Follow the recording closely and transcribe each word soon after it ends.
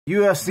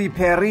UFC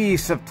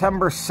Paris,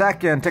 September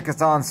 2nd.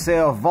 Tickets on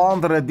sale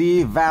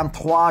vendredi 23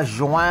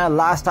 juin.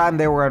 Last time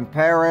they were in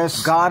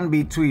Paris.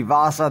 Ganbi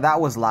Tuivasa,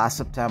 that was last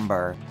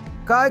September.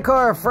 Kai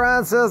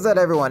France says that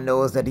everyone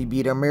knows that he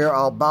beat Amir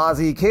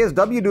Albazi.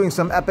 KSW doing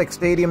some epic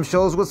stadium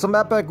shows with some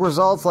epic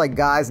results like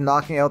guys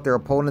knocking out their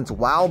opponents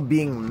while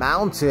being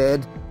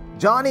mounted.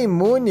 Johnny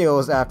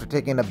Munoz after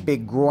taking a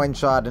big groin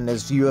shot in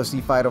his UFC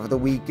fight over the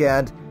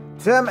weekend.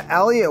 Tim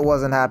Elliott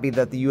wasn't happy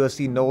that the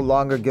UFC no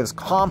longer gives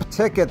comp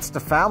tickets to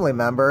family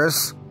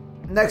members.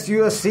 Next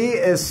UFC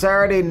is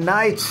Saturday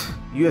night.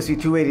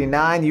 UFC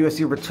 289.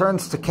 UFC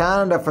returns to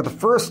Canada for the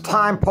first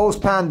time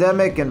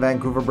post-pandemic in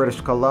Vancouver,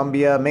 British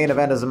Columbia. Main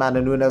event is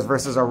Amanda Nunes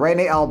versus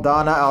Irene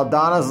Aldana.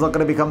 Aldana is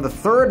looking to become the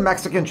third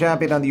Mexican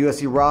champion on the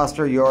UFC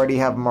roster. You already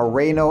have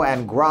Moreno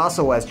and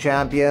Grasso as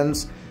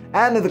champions.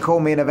 And in the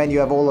co-main event, you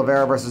have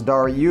Oliveira versus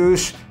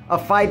Dariush, a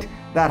fight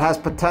that has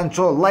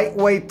potential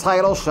lightweight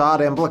title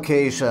shot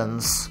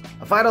implications.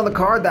 A fight on the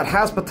card that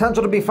has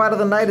potential to be fight of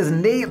the night is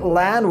Nate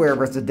Landwehr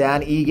versus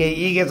Dan Ige.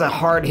 Ige is a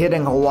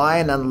hard-hitting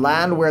Hawaiian, and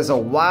Landwehr is a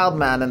wild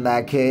man in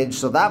that cage,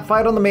 so that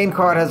fight on the main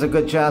card has a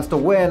good chance to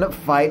win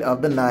fight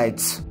of the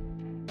night.